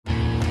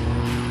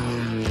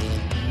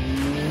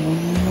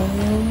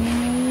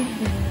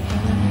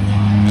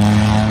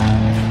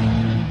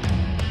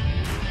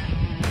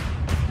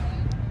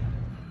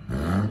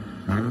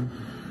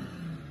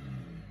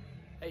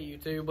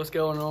what's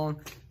going on?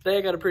 Today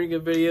I got a pretty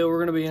good video. We're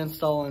gonna be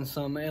installing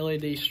some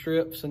LED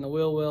strips in the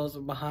wheel wells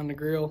behind the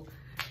grill.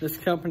 This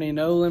company,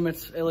 No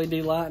Limits LED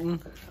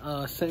Lighting,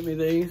 sent me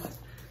these,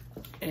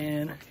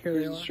 and here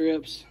they are.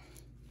 Strips.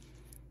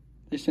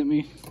 They sent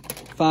me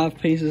 5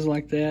 pieces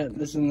like that.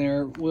 This is in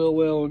their wheel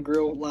well and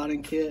grill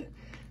lighting kit.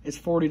 It's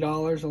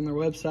 $40 on their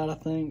website, I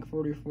think,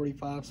 40 or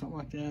 45, something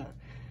like that.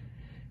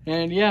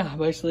 And yeah,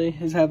 basically,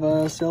 these have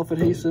a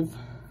self-adhesive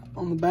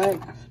on the back,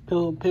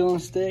 peel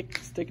and stick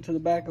it to the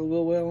back of the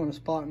wheel well and a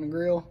spot in the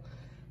grill.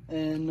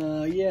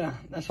 And yeah,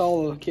 that's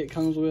all the kit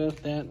comes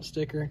with, that and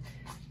sticker.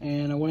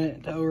 And I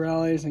went to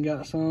O'Reilly's and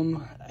got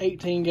some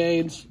 18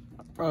 gauge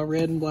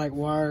red and black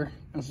wire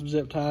and some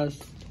zip ties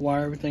to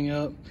wire everything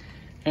up.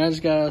 And I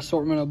just got an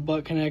assortment of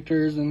butt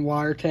connectors and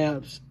wire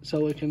taps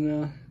so we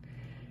can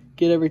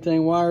get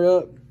everything wired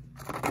up.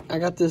 I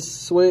got this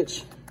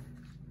switch.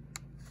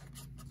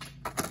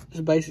 It's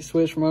a basic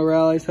switch from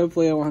O'Reilly's.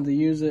 Hopefully I won't have to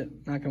use it.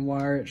 I can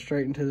wire it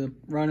straight into the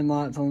running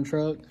lights on the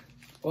truck.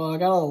 Well, I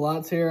got all the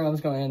lights here. I'm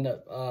just gonna end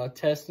up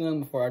testing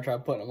them before I try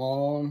putting them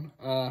all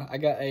on. I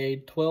got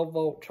a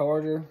 12-volt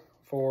charger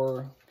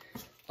for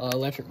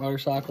electric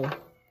motorcycle.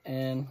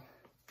 And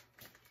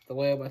the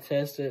way I'm gonna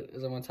test it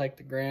is I'm gonna take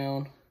the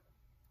ground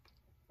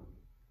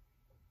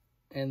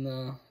and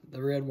the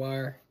red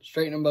wire,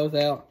 straighten them both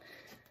out.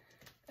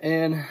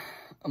 And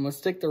I'm gonna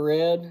stick the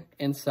red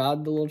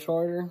inside the little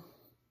charger,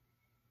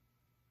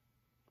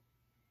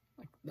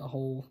 like the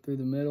hole through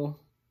the middle.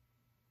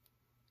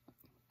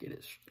 I'm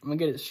gonna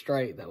get it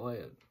straight, that way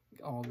it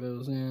all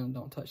goes in,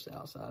 don't touch the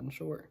outside and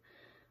short.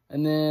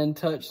 And then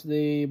touch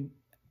the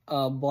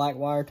black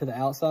wire to the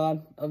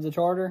outside of the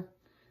charger.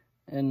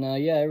 And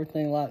yeah,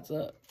 everything lights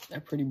up. They're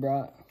pretty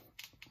bright.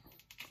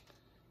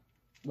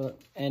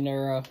 And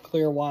they're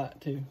clear white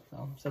too.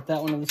 So set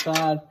that one to the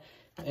side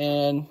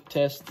and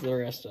test the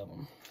rest of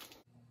them.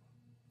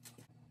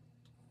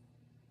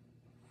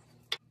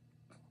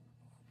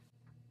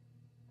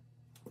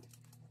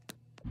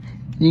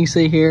 You can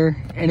see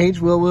here in each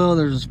wheel well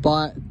there's a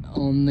spot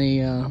on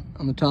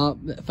the top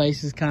that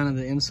faces kind of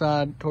the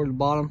inside toward the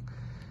bottom,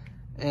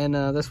 and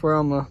that's where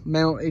I'm gonna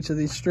mount each of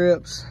these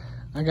strips.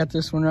 I got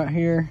this one right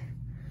here.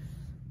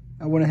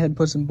 I went ahead and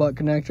put some butt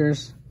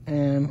connectors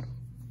and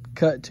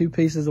cut 2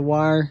 pieces of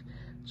wire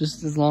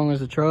just as long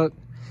as the truck,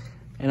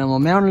 and I'm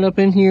gonna mount it up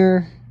in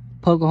here,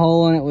 poke a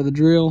hole in it with a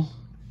drill,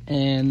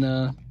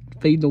 and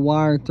feed the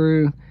wire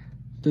through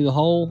the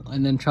hole,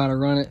 and then try to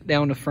run it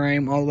down the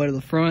frame all the way to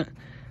the front.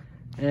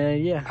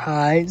 And yeah, all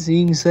right, so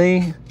you can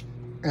see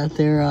right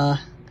there,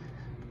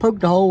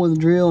 poked a hole with a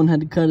drill and had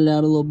to cut it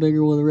out a little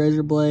bigger with a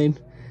razor blade.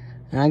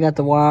 And I got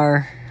the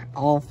wire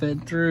all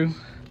fed through.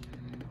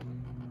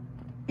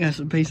 Got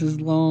some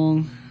pieces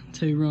long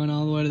to run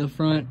all the way to the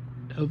front,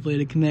 hopefully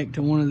to connect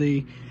to one of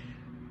the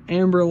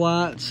amber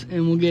lights,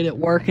 and we'll get it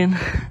working.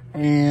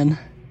 And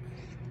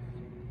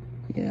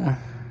yeah,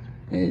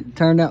 it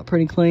turned out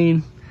pretty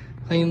clean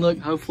look.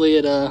 Hopefully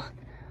it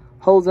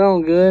holds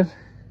on good.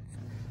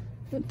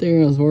 Right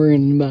there I was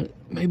worrying about it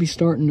maybe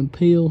starting to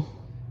peel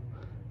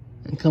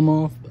and come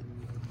off, but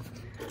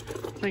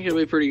I think it'll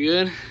be pretty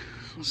good.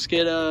 Let's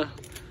get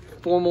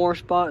 4 more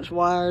spots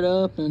wired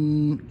up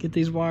and get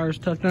these wires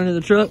tucked under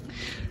the truck.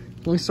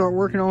 We start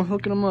working on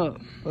hooking them up.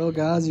 Well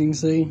guys, you can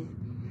see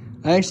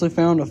I actually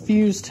found a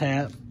fuse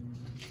tap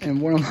in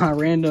one of my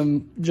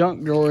random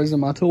junk drawers in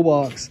my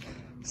toolbox.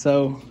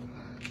 So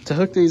to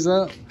hook these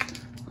up,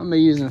 I'm gonna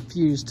be using a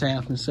fuse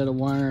tap instead of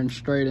wiring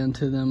straight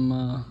into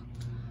them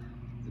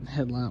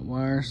headlight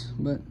wires,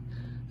 but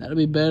that'll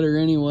be better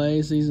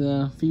anyways. These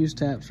fuse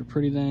taps are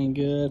pretty dang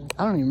good.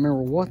 I don't even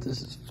remember what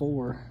this is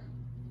for.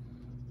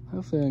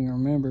 Hopefully I can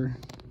remember,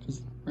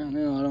 because right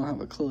now I don't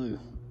have a clue.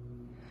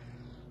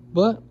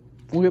 But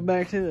we'll get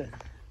back to it.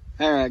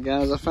 All right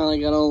guys, I finally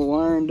got all the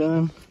wiring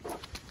done.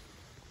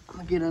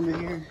 I'll get under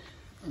here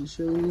and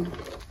show you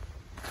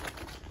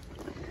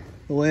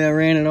the way I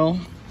ran it all.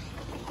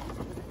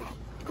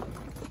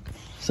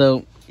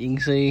 So you can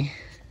see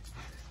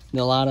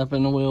the light up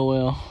in the wheel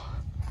well.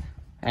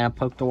 And I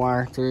poked the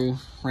wire through,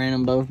 ran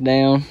them both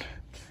down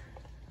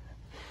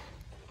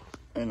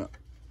and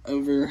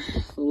over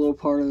the little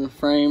part of the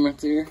frame right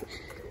there,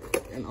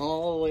 and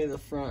all the way to the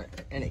front,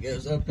 and it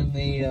goes up in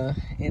the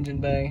engine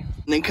bay.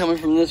 And then coming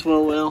from this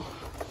wheel well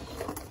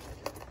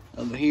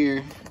over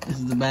here, this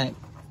is the back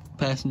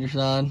passenger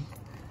side.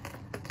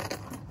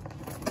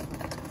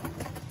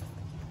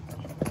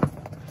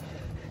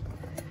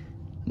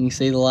 You can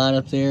see the light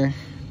up there.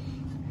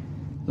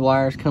 The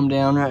wires come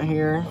down right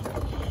here.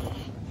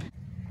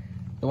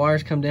 The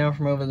wires come down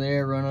from over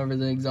there, run over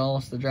the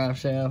exhaust, the drive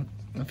shaft,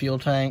 the fuel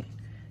tank,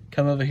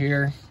 come over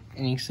here,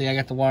 and you can see I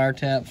got the wire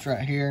taps right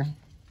here.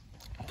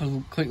 Put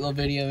a quick little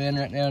video in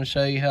right now to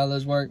show you how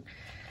those work.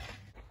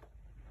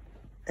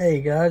 Hey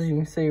guys, you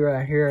can see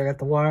right here I got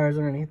the wires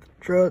underneath the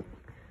truck.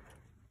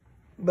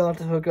 About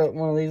to hook up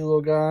one of these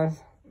little guys,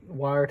 the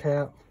wire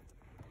tap.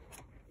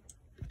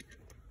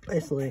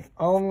 Basically,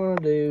 all I'm gonna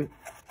do,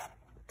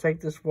 take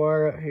this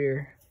wire right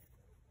here,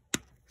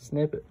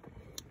 snip it.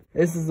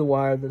 This is the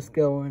wire that's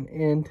going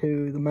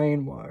into the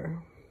main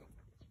wire.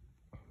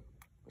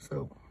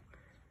 So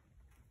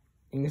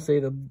you can see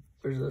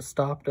there's a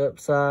stopped up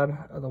side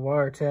of the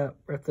wire tap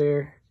right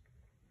there.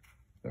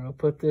 I'm gonna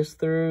put this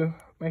through,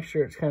 make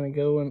sure it's kind of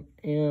going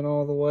in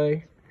all the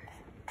way.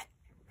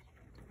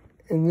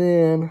 And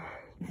then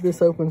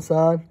this open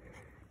side,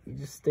 you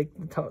just stick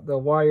the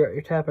wire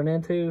you're tapping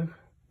into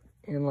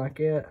in like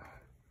that.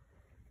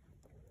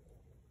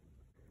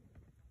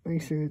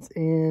 Make sure it's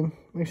in,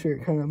 make sure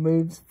it kind of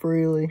moves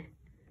freely.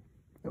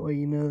 That way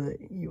you know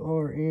that you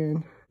are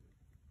in.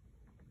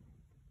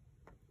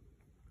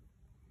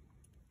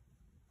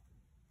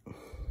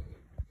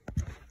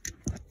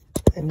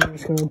 And you're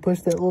just gonna push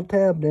that little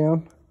tab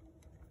down.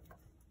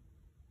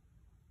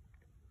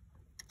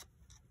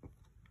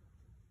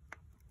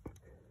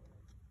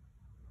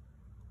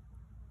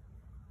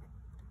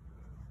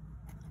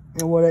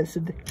 And what I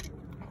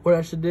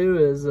should do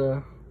is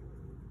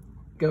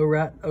go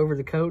right over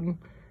the coating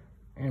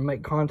and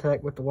make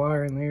contact with the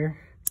wire in there.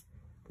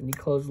 Then you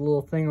close the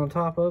little thing on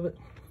top of it,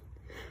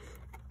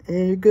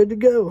 and you're good to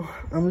go.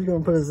 I'm just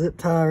gonna put a zip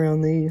tie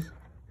around these,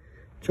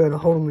 try to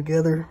hold them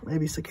together,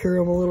 maybe secure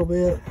them a little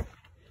bit.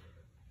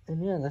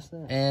 And yeah, that's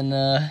that. And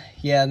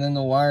yeah, then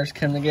the wires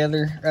come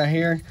together right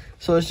here.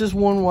 So it's just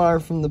one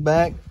wire from the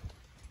back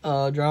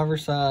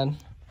driver's side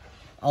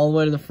all the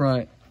way to the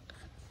front.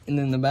 And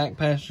then the back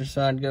passenger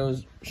side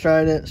goes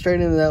straight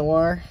into that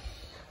wire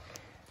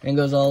and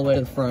goes all the way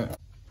to the front.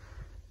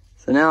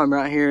 So now I'm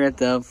right here at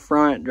the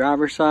front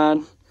driver's side,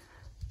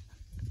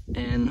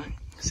 and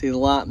see the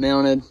light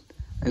mounted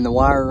and the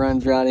wire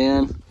runs right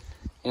in.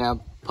 And I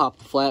pop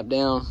the flap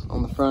down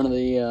on the front of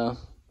the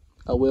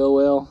wheel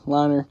well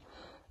liner,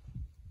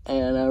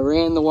 and I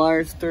ran the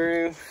wires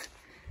through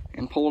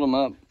and pulled them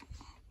up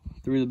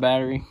through the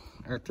battery,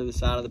 or through the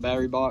side of the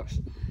battery box.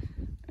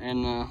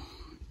 And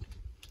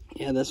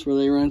yeah, that's where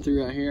they run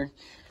through right here.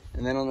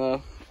 And then on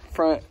the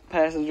front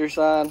passenger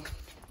side,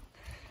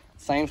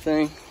 same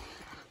thing.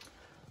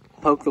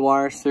 Poke the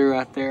wires through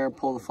right there,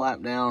 pull the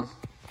flap down,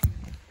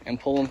 and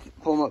pull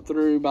them up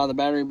through by the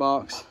battery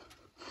box,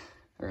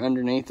 or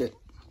underneath it.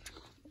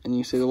 And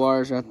you see the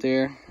wires right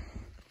there.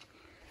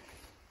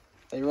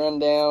 They run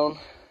down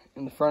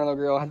in the front of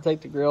the grill. I had to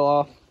take the grill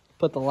off,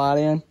 put the light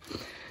in,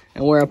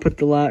 and where I put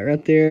the light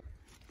right there.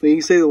 But you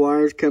can see the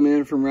wires come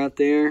in from right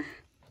there,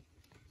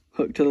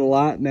 hooked to the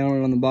light,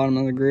 mounted on the bottom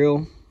of the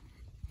grill.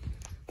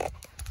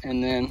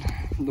 And then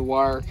the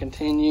wire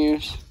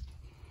continues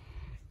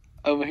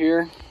over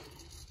here,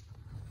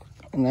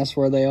 and that's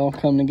where they all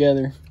come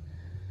together.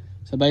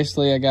 So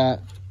basically I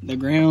got the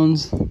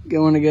grounds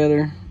going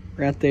together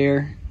right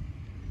there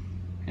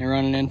and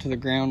running into the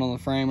ground on the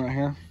frame right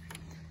here.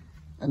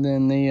 And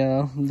then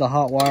the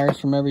hot wires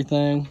from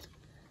everything.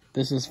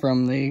 This is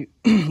from the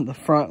the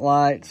front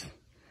lights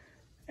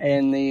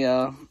and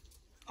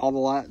all the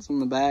lights on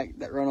the back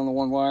that run on the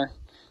one wire.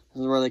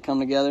 This is where they come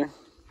together.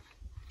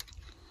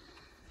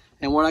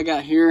 And what I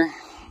got here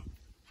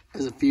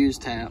is a fuse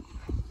tap.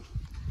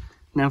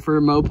 Now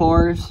for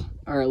Mopars,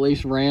 or at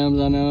least Rams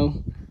I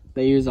know,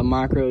 they use a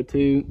Micro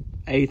 2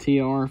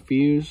 ATR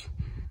fuse.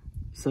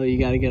 So you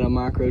gotta get a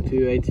Micro 2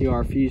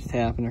 ATR fuse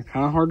tap, and they're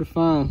kinda hard to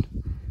find,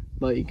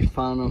 but you can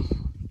find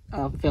them.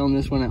 I found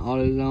this one at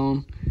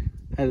AutoZone.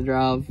 Had to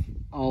drive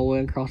all the way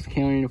across the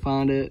county to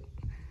find it.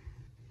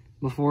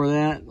 Before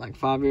that, like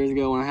 5 years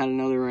ago when I had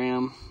another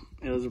Ram,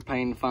 it was a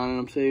pain to find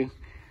them too.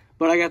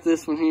 But I got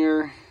this one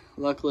here,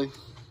 luckily.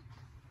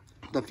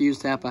 The fuse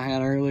tap I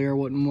had earlier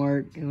wouldn't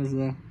work. It was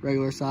the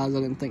regular size, I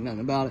didn't think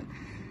nothing about it.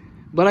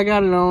 But I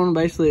got it on.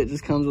 Basically it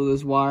just comes with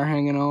this wire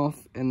hanging off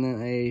and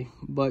then a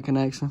butt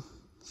connection.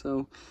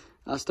 So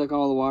I stuck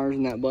all the wires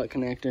in that butt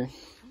connector.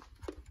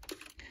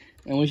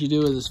 And what you do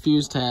with this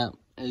fuse tap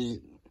is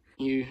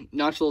you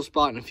notch a little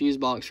spot in the fuse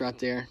box right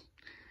there,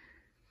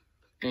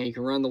 and you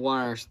can run the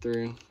wires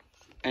through,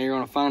 and you're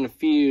gonna find a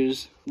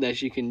fuse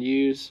that you can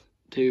use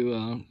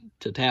to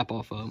tap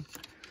off of.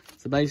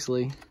 So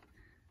basically,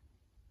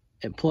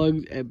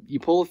 you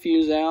pull a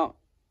fuse out,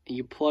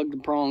 you plug the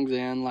prongs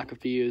in like a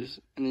fuse,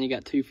 and then you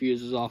got two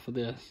fuses off of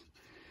this.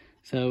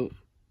 So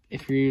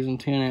if you're using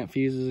 10 amp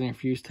fuses in your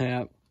fuse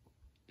tap,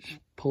 just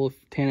pull a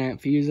 10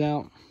 amp fuse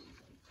out.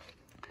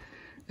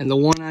 And the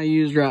one I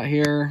used right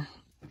here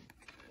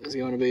is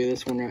going to be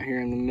this one right here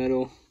in the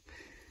middle.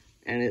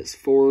 And it's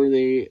for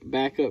the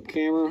backup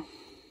camera.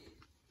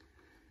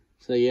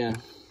 So yeah.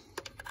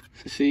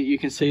 So see, you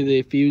can see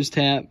the fuse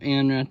tap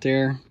in right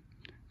there.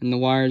 And the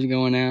wires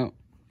going out.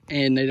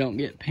 And they don't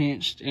get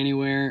pinched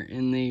anywhere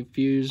in the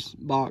fuse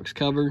box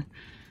cover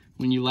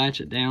when you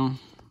latch it down.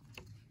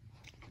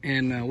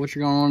 And what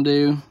you're going to want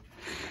to do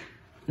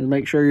is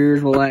make sure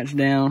yours will latch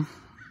down.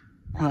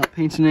 Not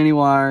pinching any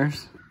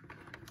wires.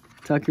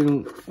 Tuck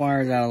your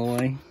wires out of the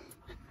way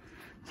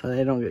so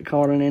they don't get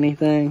caught in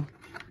anything.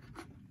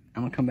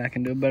 I'm gonna come back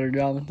and do a better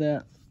job with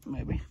that,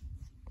 maybe.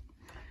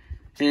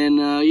 And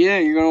yeah,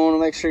 you're gonna wanna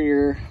make sure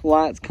your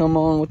lights come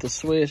on with the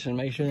switch and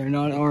make sure they're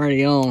not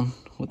already on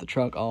with the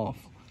truck off.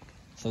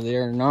 So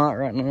they're not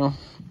right now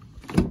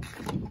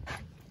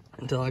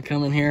until I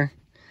come in here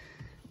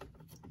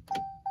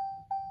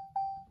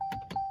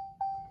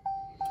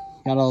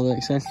Got all the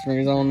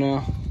accessories on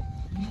now.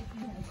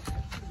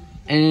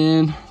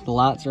 And the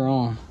lights are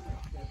on.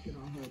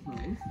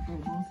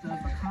 Most of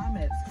the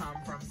comments come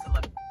from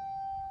select.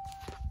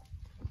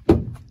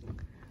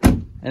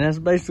 And that's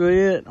basically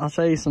it. I'll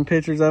show you some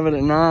pictures of it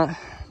at night.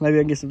 Maybe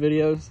I'll get some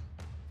videos.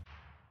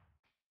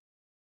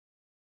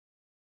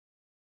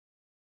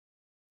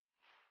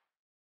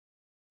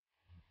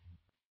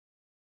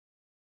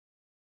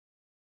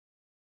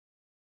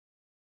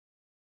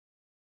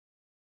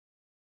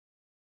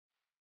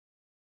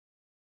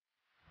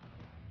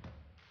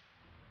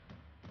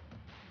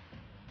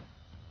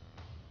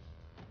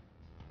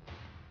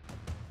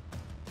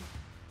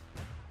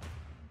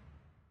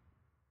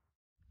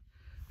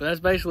 But that's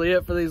basically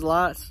it for these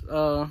lights.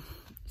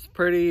 It's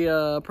pretty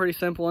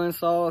simple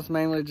install. It's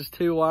mainly just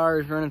 2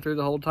 wires running through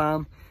the whole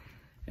time,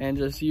 and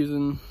just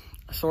using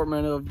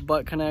assortment of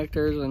butt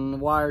connectors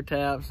and wire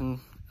taps and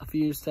a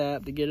fuse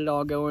tap to get it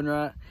all going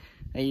right.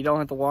 And you don't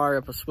have to wire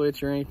up a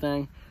switch or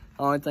anything.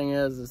 The only thing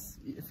is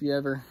if you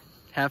ever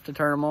have to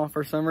turn them off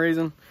for some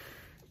reason,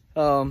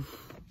 yeah,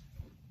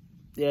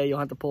 you'll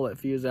have to pull that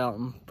fuse out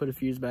and put a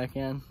fuse back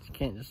in. You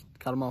can't just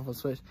cut them off with a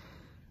switch.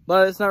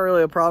 But it's not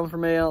really a problem for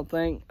me, I don't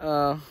think.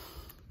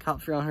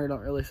 Cops around here don't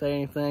really say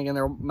anything, and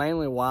they're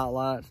mainly white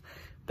lights.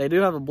 They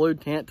do have a blue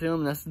tint to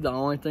them. That's the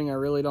only thing I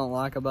really don't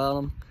like about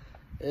them.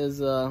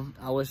 Is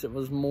I wish it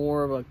was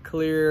more of a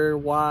clear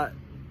white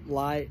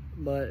light,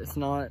 but it's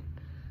not.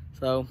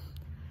 So,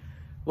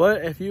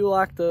 but if you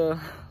like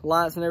the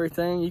lights and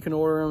everything, you can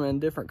order them in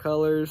different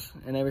colors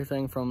and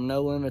everything from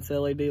No Limits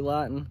LED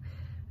lighting.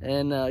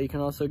 And you can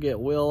also get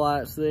wheel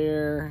lights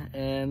there,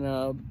 and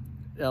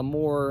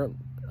more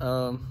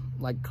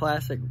like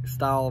classic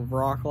style of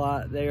rock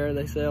light there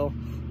they sell.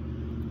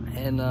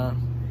 And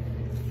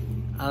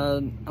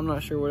I'm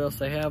not sure what else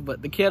they have,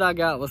 but the kit I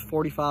got was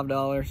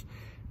 $45.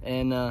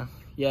 And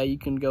yeah, you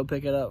can go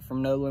pick it up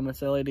from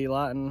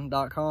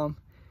NoLimitsLEDlighting.com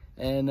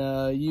and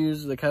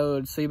use the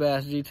code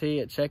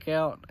CBassGT at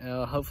checkout.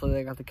 Hopefully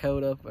they got the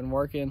code up and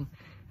working,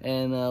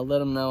 and let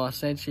them know I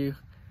sent you.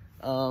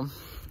 I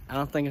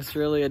don't think it's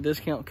really a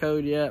discount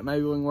code yet.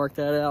 Maybe we can work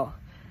that out.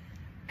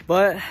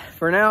 But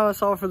for now,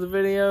 that's all for the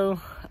video.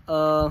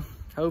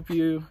 Hope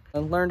you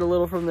learned a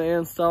little from the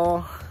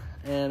install.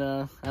 And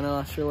I know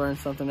I sure learn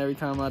something every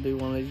time I do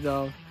one of these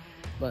jobs.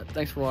 But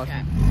thanks for watching.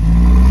 Okay.